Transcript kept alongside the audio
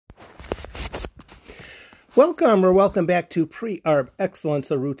Welcome back to Pre-Arb Excellence,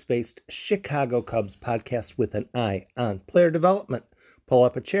 a roots-based Chicago Cubs podcast with an eye on player development. Pull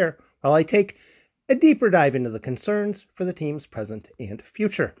up a chair while I take a deeper dive into the concerns for the team's present and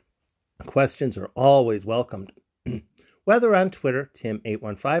future. Questions are always welcomed, whether on Twitter,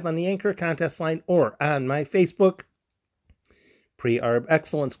 Tim815 on the Anchor contest line, or on my Facebook Pre-Arb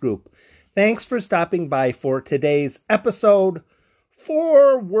Excellence group. Thanks for stopping by for today's episode.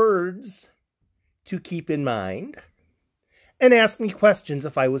 4 words to keep in mind, and ask me questions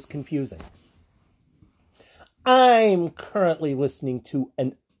if I was confusing. I'm currently listening to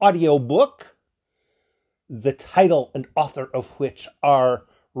an audiobook, the title and author of which are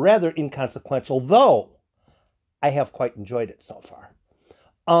rather inconsequential, though I have quite enjoyed it so far.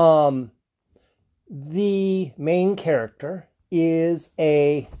 The main character is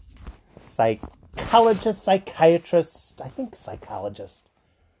a psychiatrist, I think psychologist.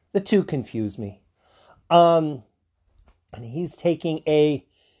 The two confuse me. And he's taking a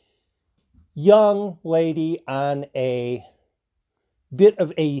young lady on a bit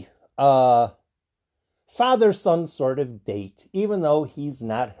of a father-son sort of date, even though he's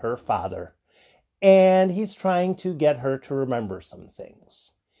not her father. And he's trying to get her to remember some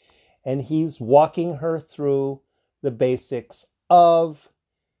things. And he's walking her through the basics of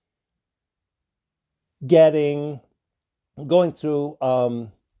going through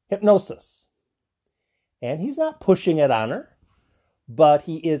hypnosis. And he's not pushing it on her, but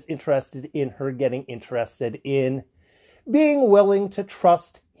he is interested in her getting interested in being willing to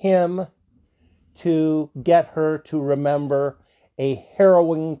trust him to get her to remember a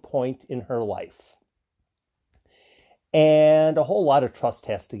harrowing point in her life. And a whole lot of trust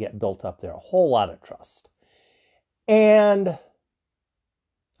has to get built up there, a whole lot of trust. And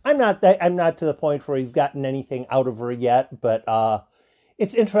I'm not to the point where he's gotten anything out of her yet, but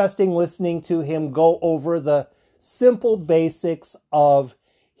it's interesting listening to him go over the simple basics of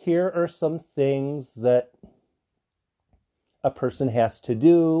here are some things that a person has to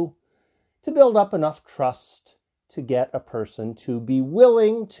do to build up enough trust to get a person to be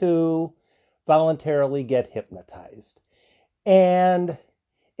willing to voluntarily get hypnotized. And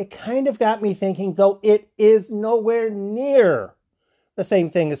it kind of got me thinking, though it is nowhere near the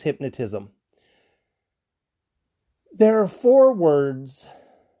same thing as hypnotism. There are 4 words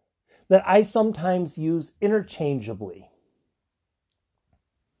that I sometimes use interchangeably.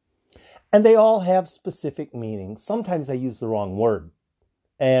 And they all have specific meanings. Sometimes I use the wrong word.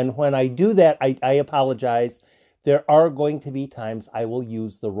 And when I do that, I apologize. There are going to be times I will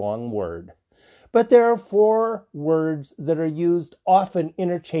use the wrong word. But there are 4 words that are used often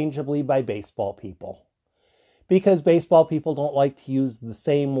interchangeably by baseball people. Because baseball people don't like to use the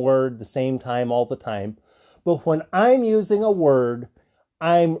same word the same time all the time. But when I'm using a word,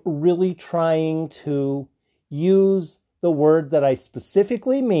 I'm really trying to use the word that I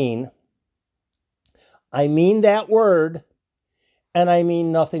specifically mean. I mean that word, and I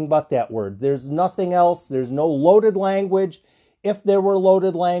mean nothing but that word. There's nothing else. There's no loaded language. If there were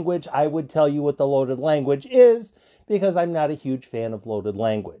loaded language, I would tell you what the loaded language is, because I'm not a huge fan of loaded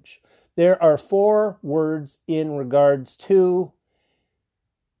language. There are 4 words in regards to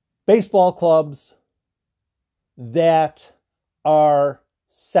baseball clubs that are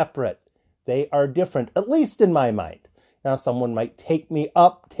separate. They are different, at least in my mind. Now, someone might take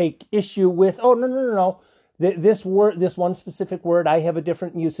issue with, oh, no. This one specific word, I have a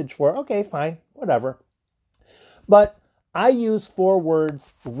different usage for. Okay, fine, whatever. But I use 4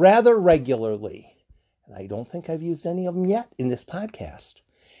 words rather regularly. And I don't think I've used any of them yet in this podcast.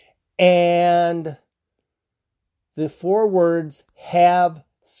 And the 4 words have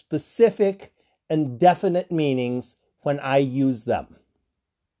specific and definite meanings when I use them.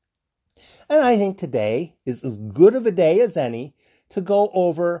 And I think today is as good of a day as any to go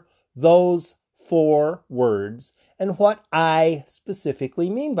over those 4 words and what I specifically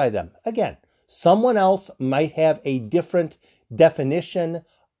mean by them. Again, someone else might have a different definition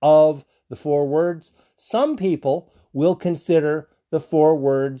of the 4 words. Some people will consider the 4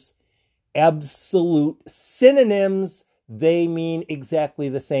 words absolute synonyms. They mean exactly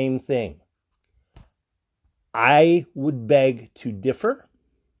the same thing. I would beg to differ.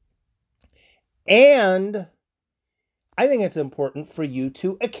 And I think it's important for you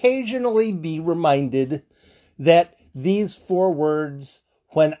to occasionally be reminded that these 4 words,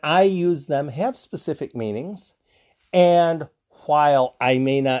 when I use them, have specific meanings. And while I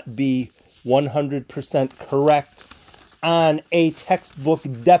may not be 100% correct on a textbook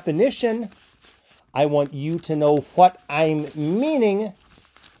definition, I want you to know what I'm meaning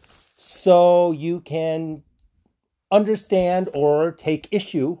so you can understand or take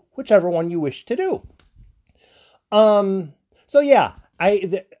issue, whichever one you wish to do. So yeah,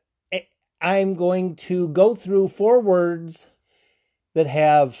 I'm going to go through 4 words that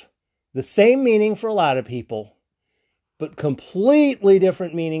have the same meaning for a lot of people, but completely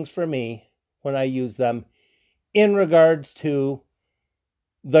different meanings for me when I use them in regards to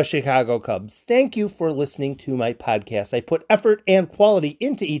the Chicago Cubs. Thank you for listening to my podcast. I put effort and quality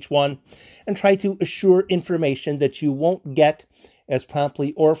into each one and try to assure information that you won't get as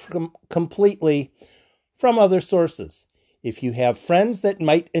promptly or completely from other sources. If you have friends that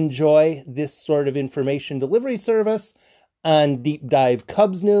might enjoy this sort of information delivery service on Deep Dive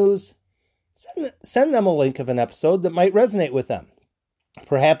Cubs News, send them a link of an episode that might resonate with them.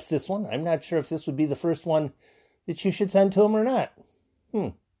 Perhaps this one. I'm not sure if this would be the first one that you should send to them or not.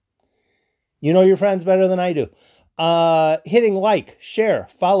 You know your friends better than I do. Hitting like, share,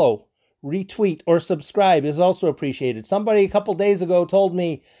 follow, retweet, or subscribe is also appreciated. Somebody a couple days ago told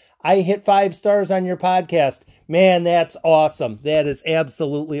me I hit 5 stars on your podcast. Man, that's awesome. That is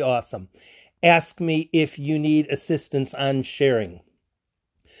absolutely awesome. Ask me if you need assistance on sharing.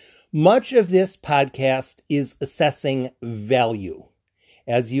 Much of this podcast is assessing value.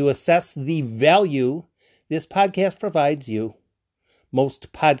 As you assess the value this podcast provides you,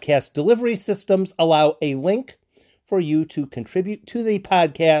 most podcast delivery systems allow a link for you to contribute to the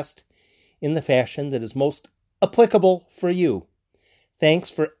podcast in the fashion that is most applicable for you. Thanks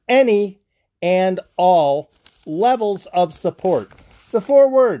for any and all levels of support. The 4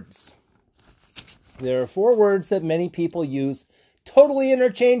 words. There are 4 words that many people use totally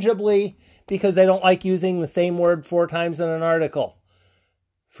interchangeably because they don't like using the same word 4 times in an article.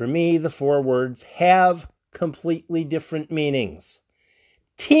 For me, the 4 words have completely different meanings.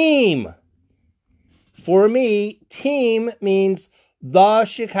 Team. For me, team means the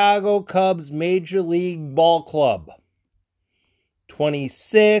Chicago Cubs Major League Ball Club.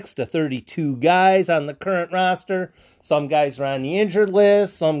 26 to 32 guys on the current roster. Some guys are on the injured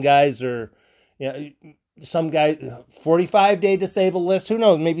list. Some guys are, 45-day disabled list. Who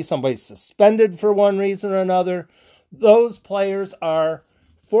knows? Maybe somebody's suspended for one reason or another. Those players are,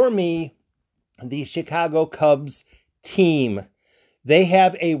 for me, the Chicago Cubs team. They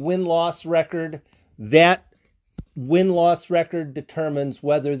have a win-loss record. That win-loss record determines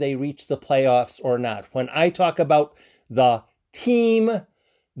whether they reach the playoffs or not. When I talk about the team,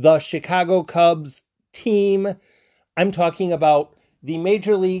 the Chicago Cubs team, I'm talking about the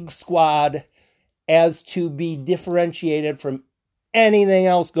Major League squad as to be differentiated from anything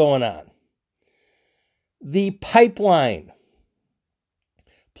else going on. The pipeline.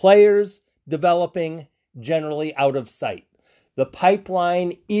 Players developing generally out of sight. The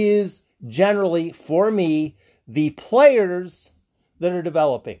pipeline is generally, for me, the players that are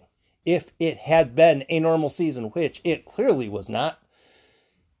developing. If it had been a normal season, which it clearly was not,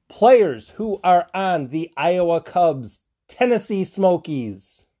 players who are on the Iowa Cubs, Tennessee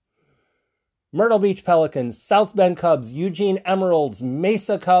Smokies, Myrtle Beach Pelicans, South Bend Cubs, Eugene Emeralds,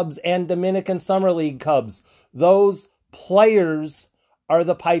 Mesa Cubs, and Dominican Summer League Cubs, those players are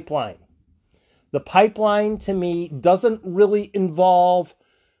the pipeline. The pipeline, to me, doesn't really involve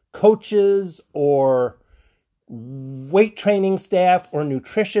coaches or weight training staff or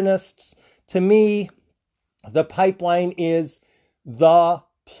nutritionists. To me, the pipeline is the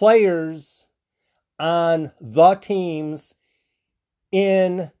players on the teams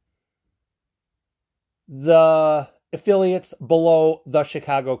in the affiliates below the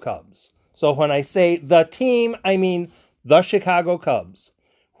Chicago Cubs. So when I say the team, I mean the Chicago Cubs.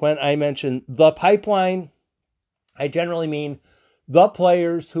 When I mention the pipeline, I generally mean the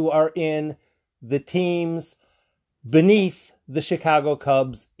players who are in the teams beneath the Chicago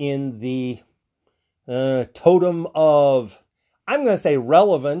Cubs in the totem of, I'm going to say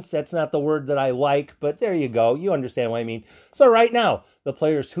relevance. That's not the word that I like, but there you go. You understand what I mean. So right now, the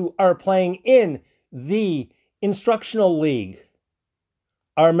players who are playing in the instructional league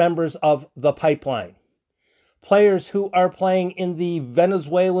are members of the pipeline. Players who are playing in the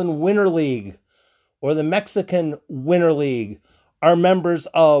Venezuelan Winter League or the Mexican Winter League are members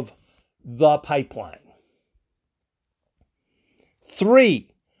of the pipeline.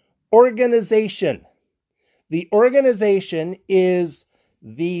 3, organization. The organization is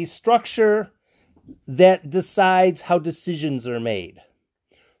the structure that decides how decisions are made.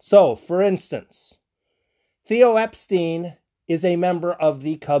 So, for instance, Theo Epstein is a member of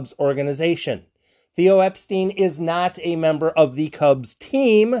the Cubs organization. Theo Epstein is not a member of the Cubs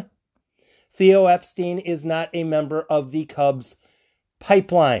team. Theo Epstein is not a member of the Cubs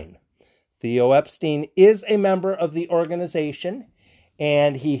pipeline. Theo Epstein is a member of the organization,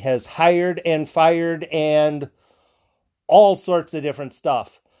 and he has hired and fired and all sorts of different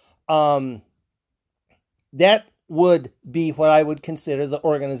stuff. That would be what I would consider the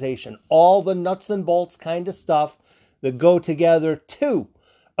organization. All the nuts and bolts kind of stuff that go together to,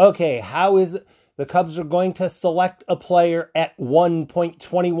 okay, how is it the Cubs are going to select a player at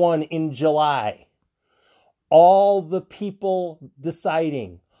 1:21 in July? All the people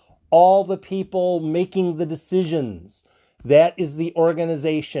deciding, all the people making the decisions, that is the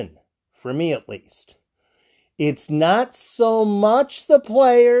organization, for me at least. It's not so much the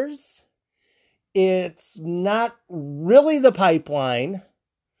players. It's not really the pipeline.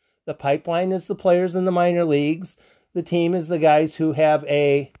 The pipeline is the players in the minor leagues. The team is the guys who have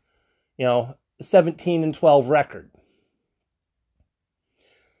a, 17-12 record.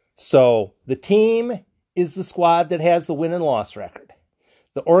 So the team is the squad that has the win and loss record.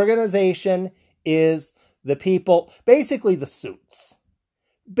 The organization is the people, basically the suits.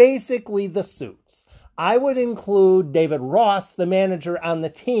 I would include David Ross, the manager on the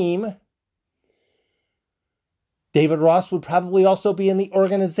team. David Ross would probably also be in the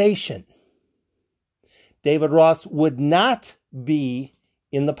organization. David Ross would not be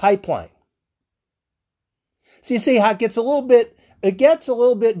in the pipeline. So you see how it gets a little bit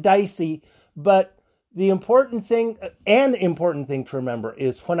dicey, but the important thing to remember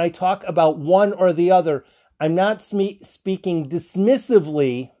is when I talk about one or the other, I'm not speaking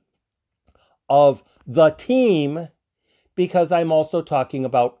dismissively of the team, because I'm also talking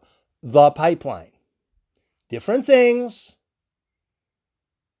about the pipeline. Different things.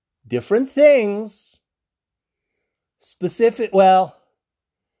 Specific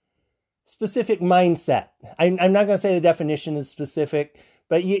mindset. I'm not going to say the definition is specific,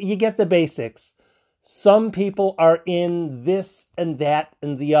 but you get the basics. Some people are in this and that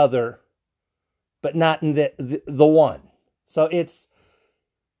and the other, but not in the one. So it's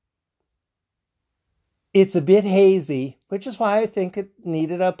a bit hazy, which is why I think it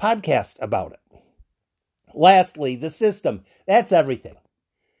needed a podcast about it. Lastly, the system. That's everything.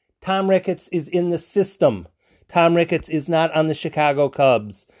 Tom Ricketts is in the system. Tom Ricketts is not on the Chicago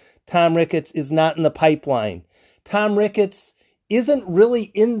Cubs. Tom Ricketts is not in the pipeline. Tom Ricketts isn't really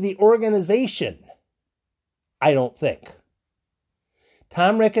in the organization, I don't think.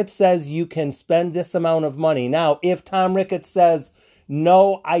 Tom Ricketts says you can spend this amount of money. Now, if Tom Ricketts says,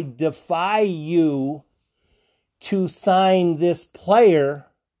 no, I defy you to sign this player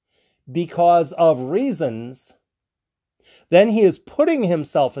because of reasons, then he is putting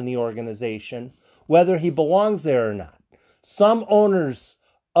himself in the organization, whether he belongs there or not. Some owners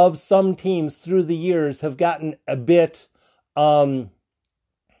of some teams through the years have gotten a bit, they've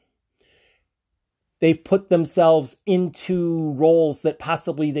put themselves into roles that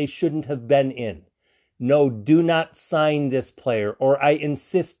possibly they shouldn't have been in. No, do not sign this player, or I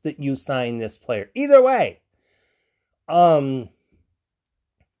insist that you sign this player. Either way, there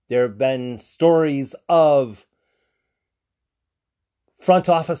have been stories of front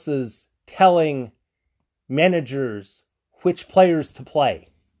offices telling managers which players to play.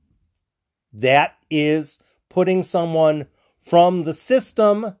 That is putting someone from the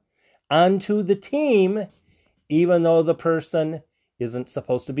system onto the team, even though the person isn't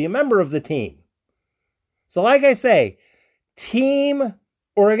supposed to be a member of the team. So like I say, team,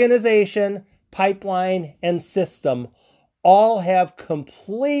 organization, pipeline, and system all have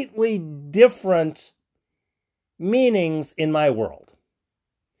completely different meanings in my world.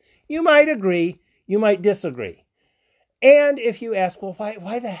 You might agree, you might disagree. And if you ask, well,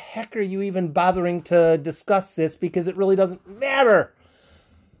 why the heck are you even bothering to discuss this? Because it really doesn't matter.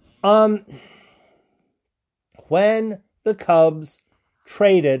 When the Cubs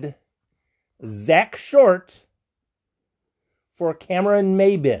traded Zach Short for Cameron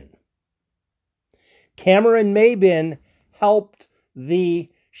Maybin, Cameron Maybin helped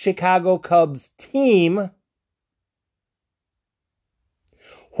the Chicago Cubs team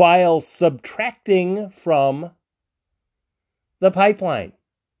while subtracting from the pipeline.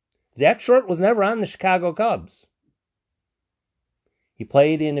 Zach Short was never on the Chicago Cubs. He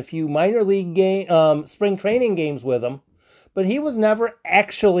played in a few minor league spring training games with them, but he was never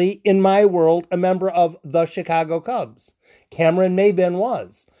actually, in my world, a member of the Chicago Cubs. Cameron Maybin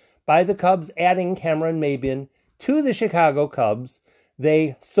was. By the Cubs adding Cameron Maybin to the Chicago Cubs,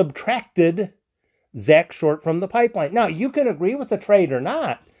 they subtracted Zach Short from the pipeline. Now, you can agree with the trade or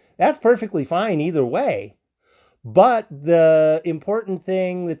not. That's perfectly fine either way. But the important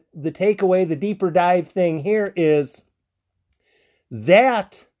thing, the takeaway, the deeper dive thing here is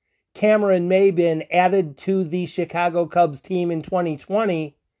that Cameron Maybin added to the Chicago Cubs team in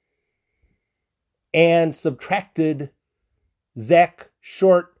 2020 and subtracted Zach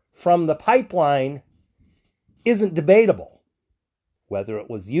Short from the pipeline isn't debatable. whether it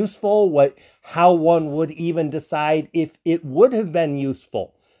was useful, how one would even decide if it would have been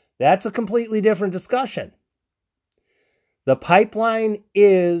useful. That's a completely different discussion. The pipeline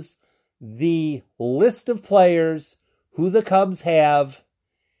is the list of players who the Cubs have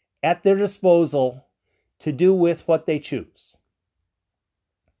at their disposal to do with what they choose.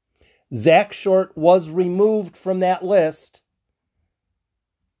 Zach Short was removed from that list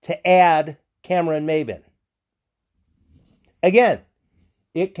to add Cameron Maybin. Again,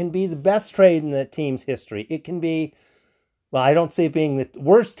 it can be the best trade in the team's history. It can be, well, I don't say it being the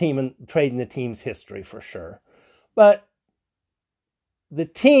worst trade in the team's history for sure. But the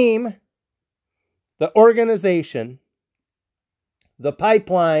team, the organization, the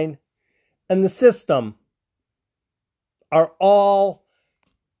pipeline, and the system are all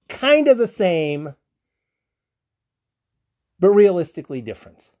kind of the same, but realistically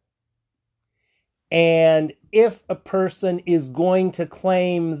different. And if a person is going to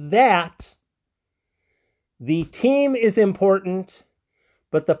claim that the team is important,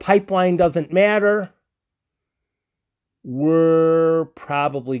 but the pipeline doesn't matter, we're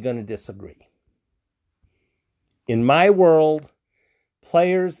probably going to disagree. In my world,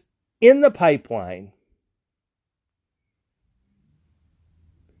 players in the pipeline,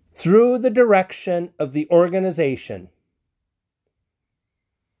 through the direction of the organization,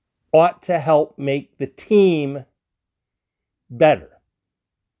 ought to help make the team better.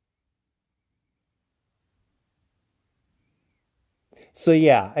 So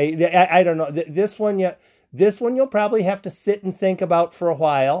yeah, I don't know. This one you'll probably have to sit and think about for a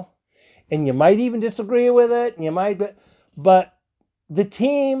while, and you might even disagree with it, and you might, but the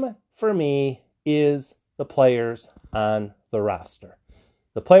team for me is the players on the roster.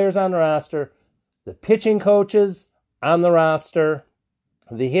 The players on the roster, the pitching coaches on the roster,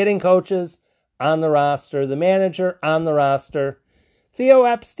 the hitting coaches on the roster, the manager on the roster. Theo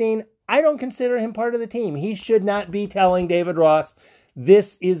Epstein, I don't consider him part of the team. He should not be telling David Ross,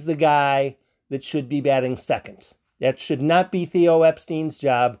 this is the guy that should be batting second. That should not be Theo Epstein's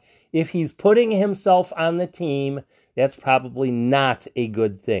job. If he's putting himself on the team, that's probably not a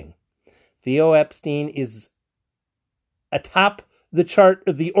good thing. Theo Epstein is atop the chart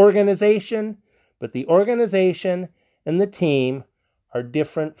of the organization, but the organization and the team are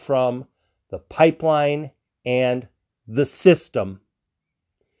different from the pipeline and the system,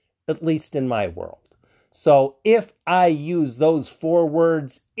 at least in my world. So if I use those 4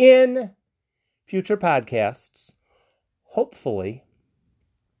 words in future podcasts, hopefully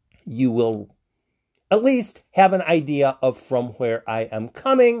you will at least have an idea of from where I am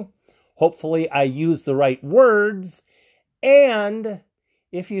coming. Hopefully I use the right words. And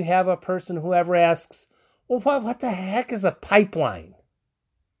if you have a person who ever asks, well, what the heck is a pipeline?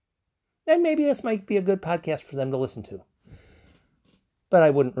 Then maybe this might be a good podcast for them to listen to. But I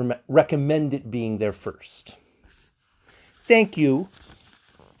wouldn't recommend it being there first. Thank you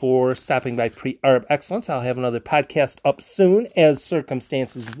for stopping by Pre-Arb Excellence. I'll have another podcast up soon as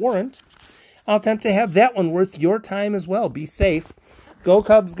circumstances warrant. I'll attempt to have that one worth your time as well. Be safe. Go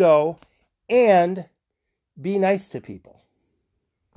Cubs go. And be nice to people.